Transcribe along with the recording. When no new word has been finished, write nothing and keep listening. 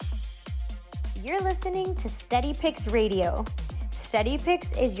You're listening to Steady Picks Radio. Steady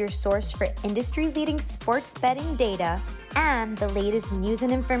Picks is your source for industry-leading sports betting data and the latest news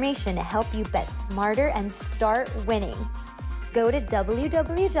and information to help you bet smarter and start winning. Go to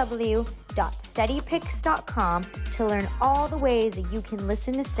www.steadypicks.com to learn all the ways that you can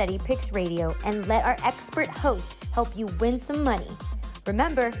listen to Steady Picks Radio and let our expert host help you win some money.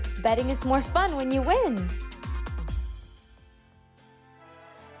 Remember, betting is more fun when you win.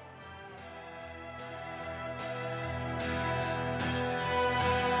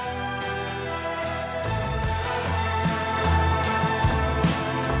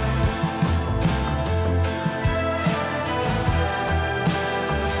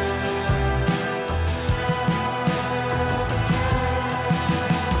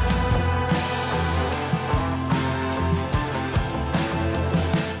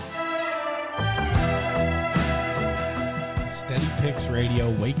 Radio,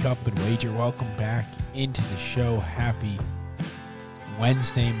 wake up and wager. Welcome back into the show. Happy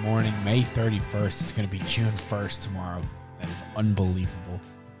Wednesday morning, May 31st. It's going to be June 1st tomorrow. That is unbelievable.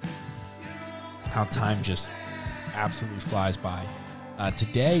 How time just absolutely flies by.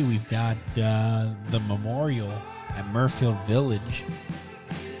 Today we've got the Memorial at Muirfield Village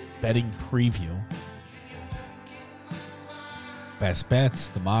betting preview. Best bets,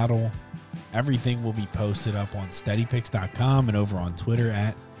 the model. Everything will be posted up on steadypicks.com and over on Twitter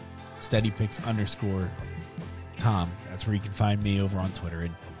at steadypicks_Tom. That's where you can find me over on Twitter.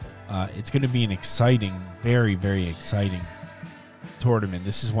 And it's going to be an exciting, very, very exciting tournament.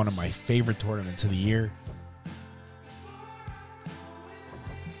 This is one of my favorite tournaments of the year.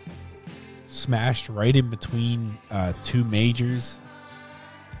 Smashed right in between two majors.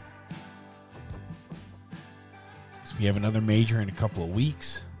 So we have another major in a couple of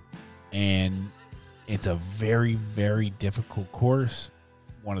weeks. And it's a very, very difficult course.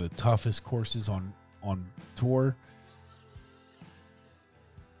 One of the toughest courses on tour.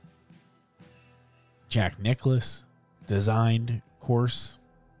 Jack Nicklaus designed course.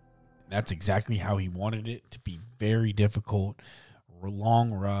 That's exactly how he wanted it to be. Very difficult,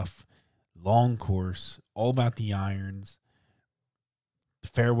 long rough, long course, all about the irons. The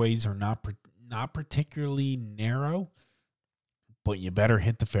fairways are not particularly narrow, but you better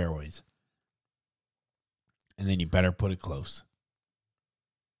hit the fairways. And then you better put it close.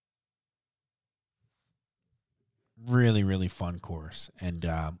 Really, really fun course. And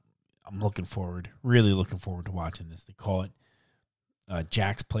I'm really looking forward to watching this. They call it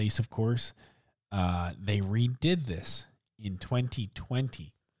Jack's Place, of course. They redid this in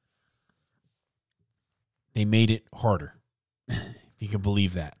 2020. They made it harder, if you can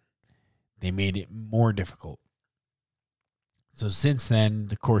believe that. They made it more difficult. So since then,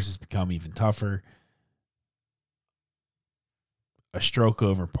 the course has become even tougher. A stroke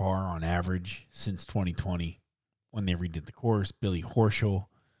over par on average since 2020 when they redid the course. Billy Horschel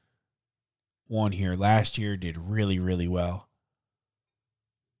won here last year, did really, really well.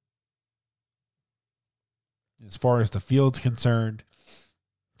 As far as the field's concerned,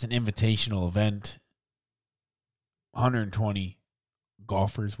 it's an invitational event. 120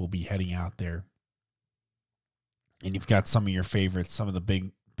 golfers will be heading out there. And you've got some of your favorites, some of the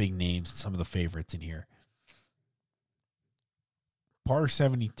big names, and some of the favorites in here. Par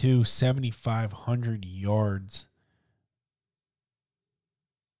 72, 7,500 yards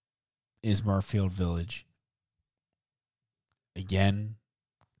is Muirfield Village. Again,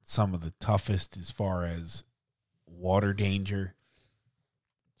 some of the toughest as far as water danger.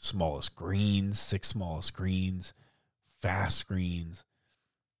 Smallest greens, 6 smallest greens, fast greens.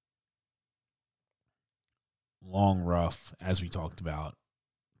 Long rough, as we talked about,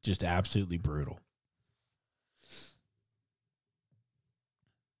 just absolutely brutal.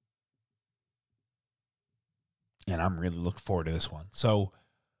 And I'm really looking forward to this one. So,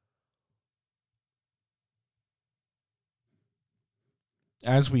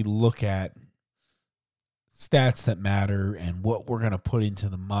 as we look at stats that matter and what we're going to put into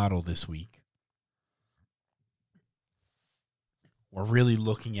the model this week, we're really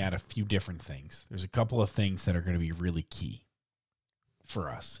looking at a few different things. There's a couple of things that are going to be really key for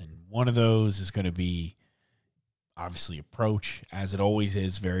us. And one of those is going to be, obviously, approach, as it always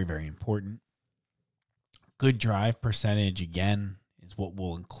is, very, very important. Good drive percentage, again, is what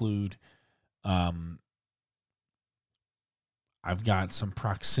we'll include. I've got some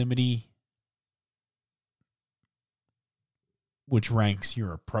proximity, which ranks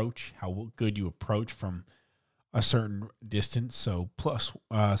your approach, how good you approach from a certain distance. So plus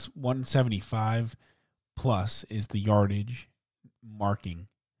 175 plus is the yardage marking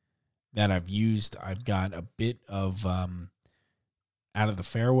that I've used. I've got a bit of out of the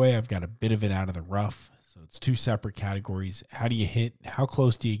fairway. I've got a bit of it out of the rough. So it's two separate categories. How do you hit? How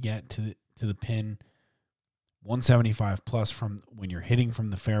close do you get to the pin? 175 plus from when you're hitting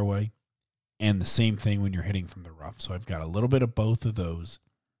from the fairway, and the same thing when you're hitting from the rough. So I've got a little bit of both of those.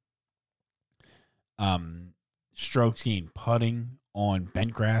 Strokes gained putting on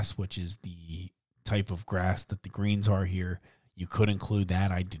bent grass, which is the type of grass that the greens are here. You could include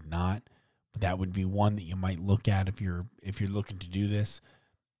that. I did not, but that would be one that you might look at if you're looking to do this.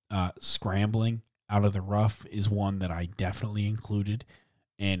 Scrambling out of the rough is one that I definitely included,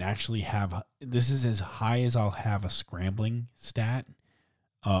 and actually have. This is as high as I'll have a scrambling stat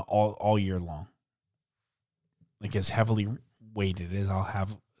all year long. Like as heavily weighted as I'll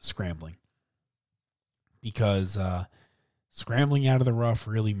have scrambling, because scrambling out of the rough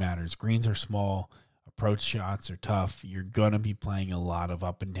really matters. Greens are small, approach shots are tough. You're gonna be playing a lot of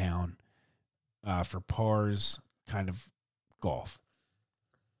up and down for pars, kind of golf.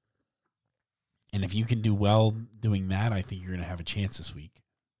 And if you can do well doing that, I think you're going to have a chance this week.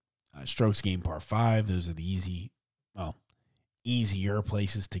 Strokes gained par 5. Those are the easier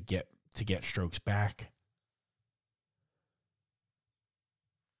places to get strokes back.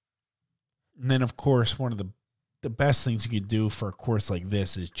 And then, of course, one of the best things you could do for a course like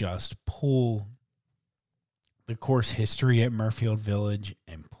this is just pull the course history at Muirfield Village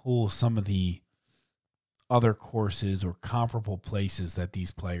and pull some of the other courses or comparable places that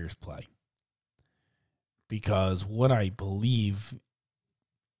these players play. Because what I believe,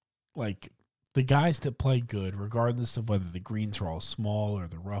 like the guys that play good, regardless of whether the greens are all small or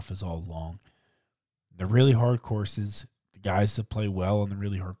the rough is all long, the really hard courses, the guys that play well on the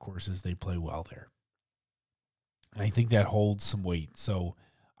really hard courses, they play well there. And I think that holds some weight. So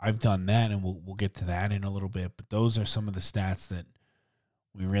I've done that, and we'll get to that in a little bit. But those are some of the stats that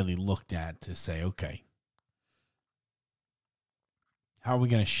we really looked at to say, okay, how are we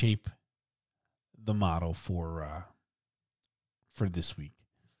going to shape the model for this week?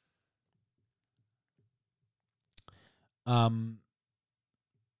 Let's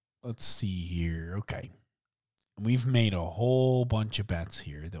see here. Okay. We've made a whole bunch of bets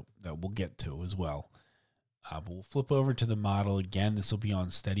here that we'll get to as well. But we'll flip over to the model again. This will be on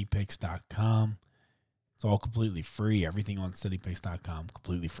steadypicks.com. It's all completely free. Everything on steadypicks.com,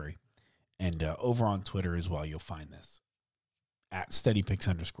 completely free. And over on Twitter as well, you'll find this at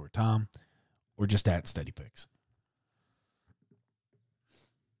steadypicks_Tom. Or just at SteadyPicks.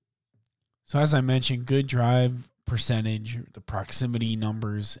 So as I mentioned, good drive percentage, the proximity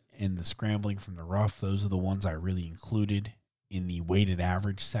numbers, and the scrambling from the rough, those are the ones I really included in the weighted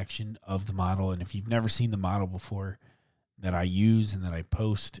average section of the model. And if you've never seen the model before that I use and that I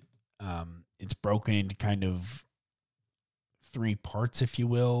post, it's broken into kind of 3 parts, if you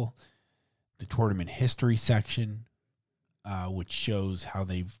will. The tournament history section, which shows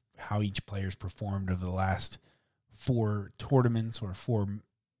how each player's performed over the last 4 tournaments or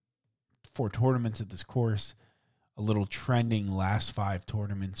four tournaments at this course. A little trending last 5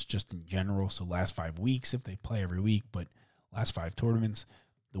 tournaments just in general. So last 5 weeks if they play every week, but last 5 tournaments.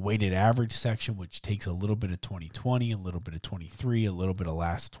 The weighted average section, which takes a little bit of 2020, a little bit of 23, a little bit of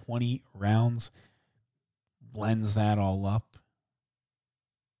last 20 rounds, blends that all up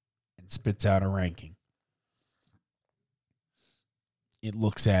and spits out a ranking. It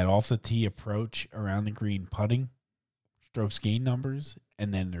looks at off the tee approach, around the green putting, strokes gain numbers,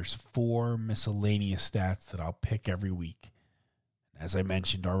 and then there's 4 miscellaneous stats that I'll pick every week. As I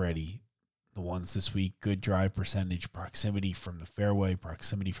mentioned already, the ones this week: good drive percentage, proximity from the fairway,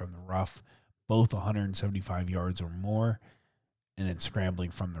 proximity from the rough, both 175 yards or more, and then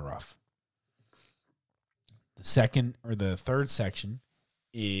scrambling from the rough. The third section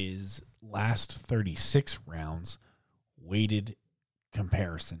is last 36 rounds weighted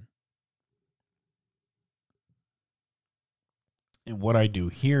comparison. And what I do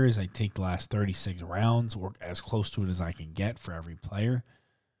here is I take the last 36 rounds, or as close to it as I can get for every player,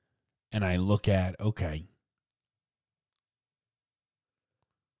 and I look at, okay,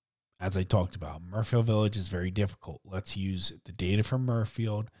 as I talked about, Muirfield Village is very difficult. Let's use the data from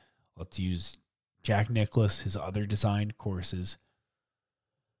Muirfield. Let's use Jack Nicklaus, his other designed courses.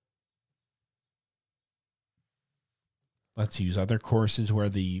 Let's use other courses where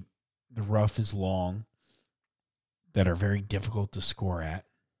the rough is long that are very difficult to score at.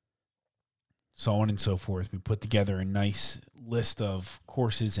 So on and so forth. We put together a nice list of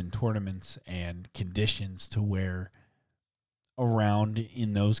courses and tournaments and conditions to where a round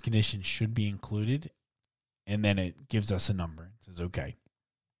in those conditions should be included. And then it gives us a number. It says, okay,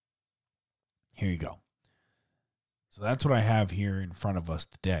 here you go. So that's what I have here in front of us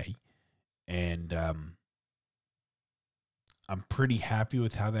today. And I'm pretty happy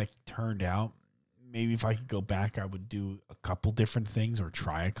with how that turned out. Maybe if I could go back, I would do a couple different things or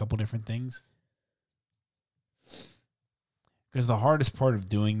try a couple different things. Because the hardest part of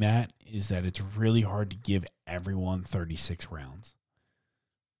doing that is that it's really hard to give everyone 36 rounds.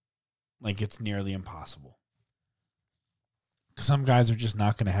 Like, it's nearly impossible. Some guys are just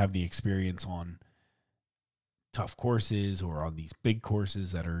not going to have the experience on tough courses or on these big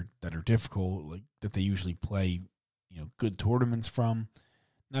courses that are difficult, like that they usually play, good tournaments from.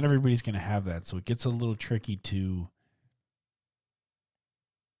 Not everybody's going to have that, so it gets a little tricky to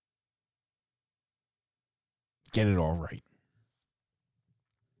get it all right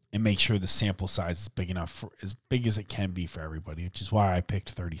and make sure the sample size is big enough, as big as it can be for everybody, which is why I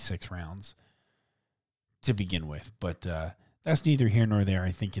picked 36 rounds to begin with. But that's neither here nor there.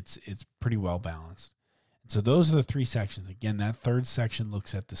 I think it's pretty well balanced. And so those are the three sections. Again, that third section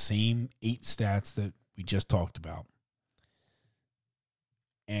looks at the same 8 stats that we just talked about.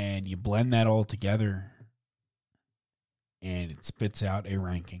 And you blend that all together, and it spits out a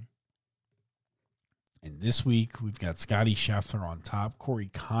ranking. And this week, we've got Scotty Scheffler on top, Corey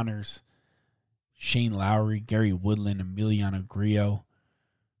Connors, Shane Lowry, Gary Woodland, Emiliano Grillo,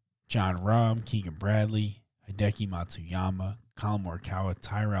 John Rahm, Keegan Bradley, Hideki Matsuyama, Colin Morikawa,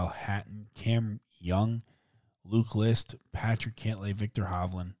 Tyrell Hatton, Cam Young, Luke List, Patrick Cantlay, Victor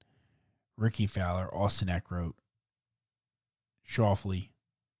Hovland, Ricky Fowler, Austin Eckroat, Schauffele,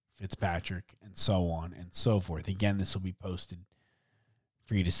 Fitzpatrick, and so on and so forth. Again, this will be posted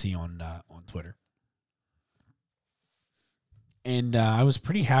for you to see on Twitter. And I was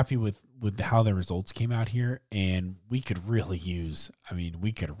pretty happy with how the results came out here, and we could really use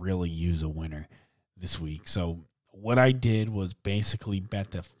a winner this week. So what I did was basically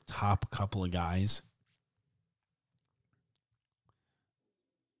bet the top couple of guys.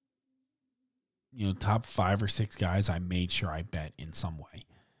 Top 5 or 6 guys, I made sure I bet in some way.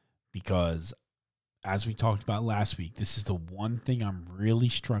 Because, as we talked about last week, this is the one thing I'm really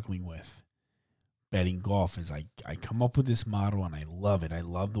struggling with betting golf is I come up with this model and I love it. I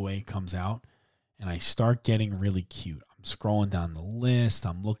love the way it comes out, and I start getting really cute. I'm scrolling down the list.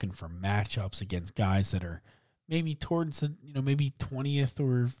 I'm looking for matchups against guys that are maybe towards the, maybe 20th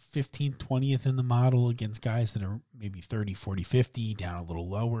or 15th, 20th in the model against guys that are maybe 30, 40, 50, down a little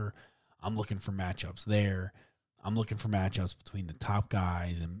lower. I'm looking for matchups there. I'm looking for matchups between the top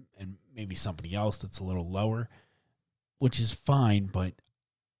guys and maybe somebody else that's a little lower, which is fine, but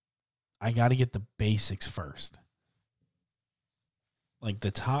I got to get the basics first. Like the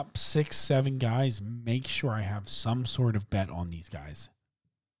top 6, 7 guys, make sure I have some sort of bet on these guys.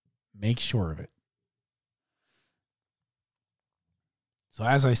 Make sure of it. So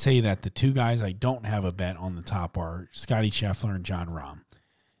as I say that, the 2 guys I don't have a bet on the top are Scotty Scheffler and John Rahm.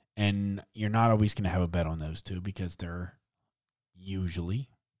 And you're not always going to have a bet on those 2 because they're usually,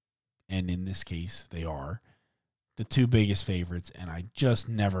 and in this case, they are, the 2 biggest favorites. And I just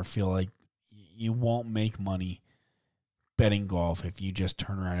never feel like you won't make money betting golf if you just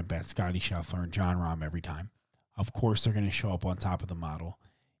turn around and bet Scotty Scheffler and John Rahm every time. Of course, they're going to show up on top of the model.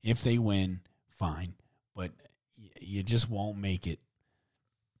 If they win, fine. But you just won't make it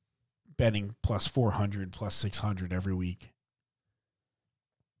betting plus 400, plus 600 every week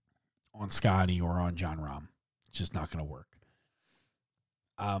on Scotty or on John Rahm. It's just not going to work.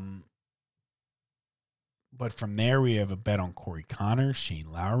 But from there, we have a bet on Corey Connors,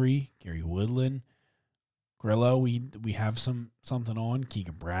 Shane Lowry, Gary Woodland, Grillo. We have something on.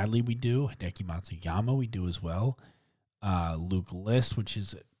 Keegan Bradley we do. Hideki Matsuyama we do as well. Luke List, which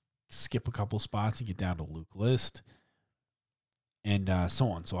is skip a couple spots and get down to Luke List. And so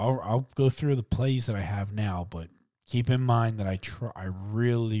on. So I'll go through the plays that I have now, but keep in mind that I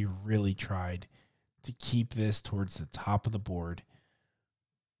really, really tried to keep this towards the top of the board.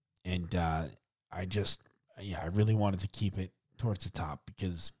 And I really wanted to keep it towards the top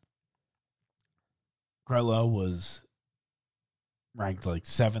because Grillo was ranked like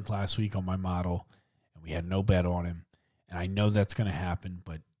 7th last week on my model, and we had no bet on him. And I know that's going to happen,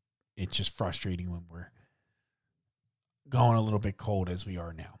 but it's just frustrating when we're going a little bit cold as we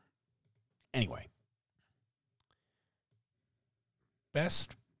are now. Anyway,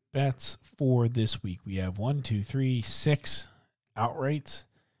 best bets for this week. We have 6 outrights,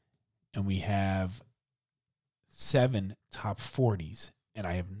 and we have 7 top 40s. And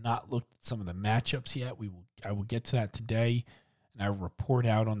I have not looked at some of the matchups yet. I will get to that today, and I will report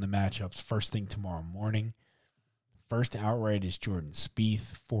out on the matchups first thing tomorrow morning. First outright is Jordan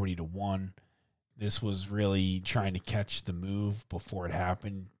Spieth, 40-1. This was really trying to catch the move before it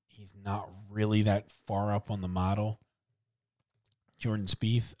happened. He's not really that far up on the model. Jordan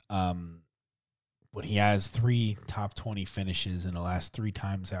Spieth, but he has 3 top 20 finishes in the last 3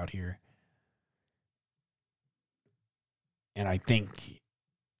 times out here. And I think,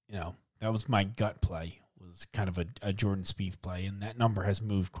 that was my gut play, was kind of a Jordan Spieth play, and that number has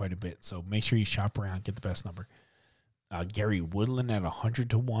moved quite a bit. So make sure you shop around, get the best number. Gary Woodland at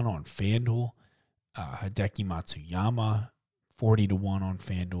 100-1 on FanDuel. Hideki Matsuyama, 40-1 on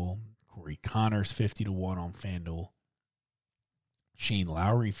FanDuel. Corey Connors, 50-1 on FanDuel. Shane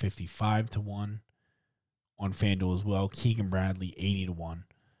Lowry, 55-1 on FanDuel as well. Keegan Bradley, 80-1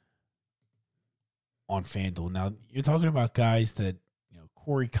 on FanDuel. Now, you're talking about guys that,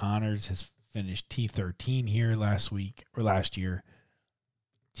 Corey Connors has finished T13 here last year.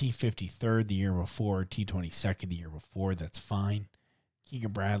 T53rd the year before, T22nd the year before. That's fine.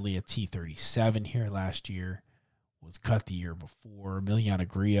 Keegan Bradley at T37 here last year, was cut the year before. Emiliano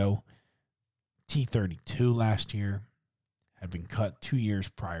Grillo, T32 last year, had been cut 2 years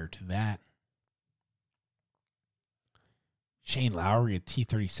prior to that. Shane Lowry at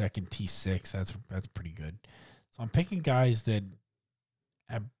T32nd, T6. That's pretty good. So I'm picking guys that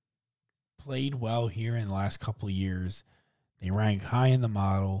have played well here in the last couple of years. They rank high in the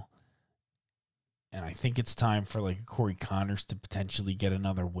model, and I think it's time for like Corey Connors to potentially get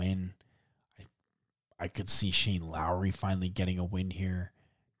another win. I could see Shane Lowry finally getting a win here.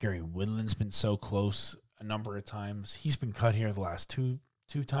 Gary Woodland's been so close a number of times. He's been cut here the last two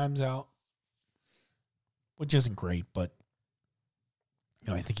times out, which isn't great, but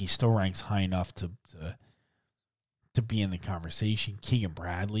I think he still ranks high enough to be in the conversation. Keegan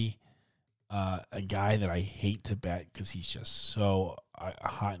Bradley, a guy that I hate to bet because he's just so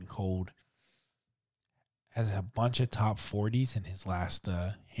hot and cold, has a bunch of top 40s in his last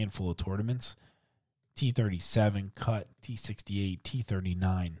handful of tournaments. T37 cut, T68,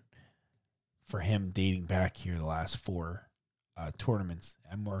 T39 for him dating back here the last 4 tournaments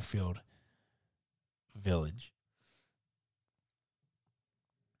at Muirfield Village.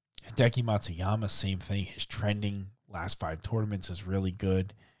 Hideki Matsuyama, same thing. His trending last 5 tournaments is really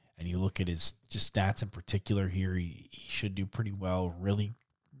good. And you look at his just stats in particular here, he should do pretty well, really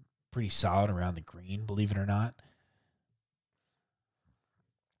pretty solid around the green, believe it or not.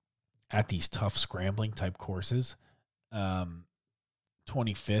 At these tough scrambling type courses.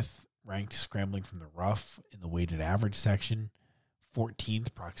 25th ranked scrambling from the rough in the weighted average section.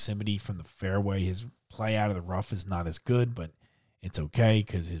 14th proximity from the fairway. His play out of the rough is not as good, but it's okay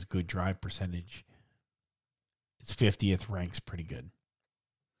because his good drive percentage, his 50th ranks pretty good.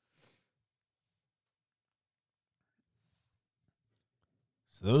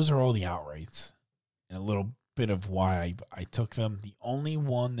 So those are all the outrights and a little bit of why I took them. The only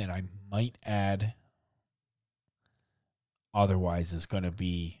one that I might add otherwise is going to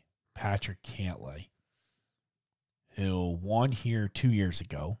be Patrick Cantlay, who won here 2 years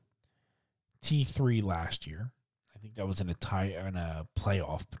ago, T3 last year. I think that was in a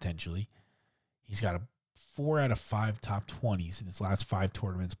playoff potentially. He's got a 4 out of 5 top 20s in his last 5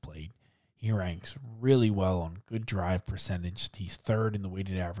 tournaments played. He ranks really well on good drive percentage. He's 3rd in the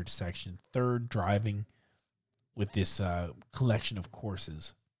weighted average section, 3rd driving with this collection of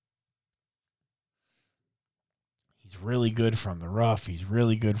courses. He's really good from the rough. He's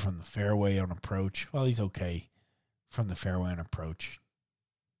really good from the fairway on approach. Well, he's okay from the fairway on approach,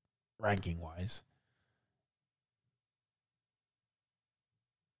 ranking-wise.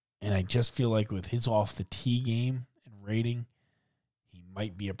 And I just feel like with his off-the-tee game and rating, he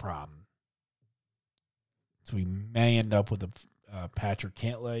might be a problem. So we may end up with a Patrick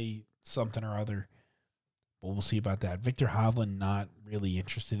Cantlay something or other. But we'll see about that. Victor Hovland, not really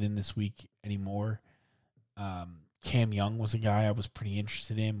interested in this week anymore. Cam Young was a guy I was pretty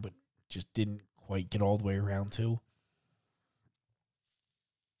interested in, but just didn't quite get all the way around to.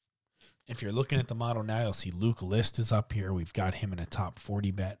 If you're looking at the model now, you'll see Luke List is up here. We've got him in a top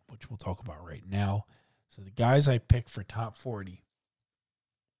 40 bet, which we'll talk about right now. So the guys I picked for top 40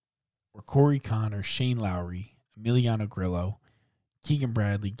 were Corey Connors, Shane Lowry, Emiliano Grillo, Keegan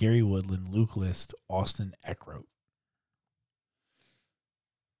Bradley, Gary Woodland, Luke List, Austin Eckroat.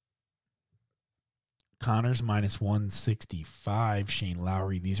 Connors minus 165, Shane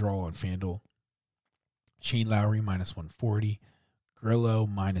Lowry. These are all on FanDuel. Shane Lowry minus 140, Grillo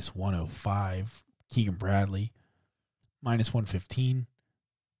minus 105, Keegan Bradley minus 115,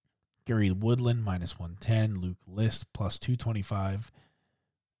 Gary Woodland minus 110, Luke List plus 225.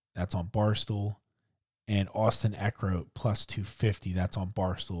 That's on Barstool. And Austin Eckroat plus 250. That's on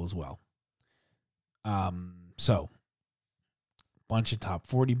Barstool as well. So, bunch of top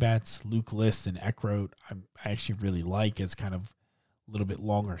 40 bets. Luke List and Eckroat, I actually really like. It's kind of a little bit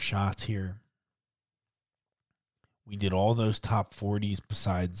longer shots here. We did all those top 40s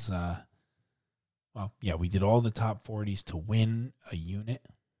besides Well, yeah, we did all the top 40s to win a unit.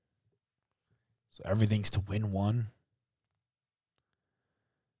 So everything's to win one.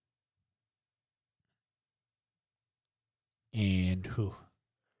 And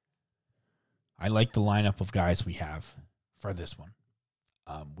I like the lineup of guys we have for this one.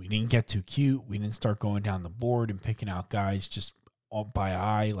 We didn't get too cute. We didn't start going down the board and picking out guys just all by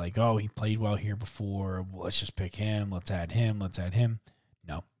eye, like, oh, he played well here before. Well, let's just pick him. Let's add him. Let's add him.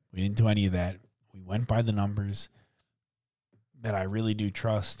 No, we didn't do any of that. We went by the numbers that I really do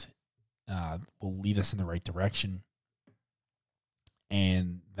trust will lead us in the right direction.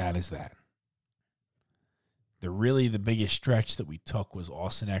 And that is that. The biggest stretch that we took was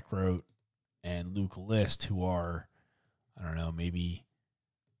Austin Eckroat and Luke List, who are, I don't know, maybe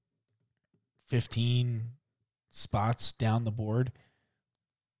 15 spots down the board.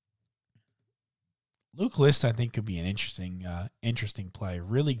 Luke List, I think, could be an interesting play.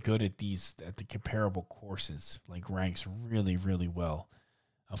 Really good at the comparable courses. Like, ranks really, really well.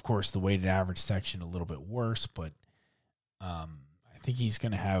 Of course, the weighted average section a little bit worse, but I think he's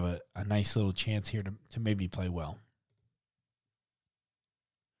going to have a nice little chance here to maybe play well.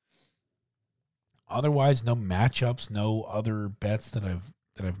 Otherwise, no matchups, no other bets that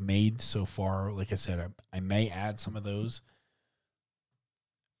I've made so far. Like I said, I may add some of those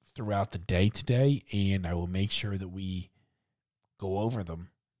throughout the day today, and I will make sure that we go over them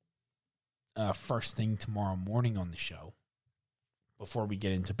first thing tomorrow morning on the show. Before we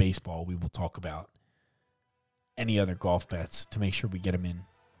get into baseball, we will talk about any other golf bets to make sure we get them in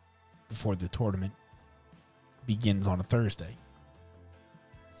before the tournament begins on a Thursday.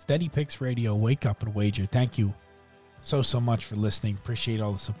 Steady Picks Radio, wake up and wager. Thank you so much for listening. Appreciate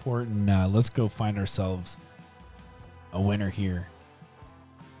all the support, and let's go find ourselves a winner here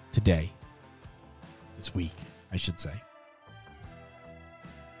today, this week, I should say.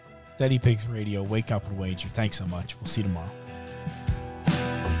 Steady Picks Radio, wake up and wager. Thanks so much. We'll see you tomorrow.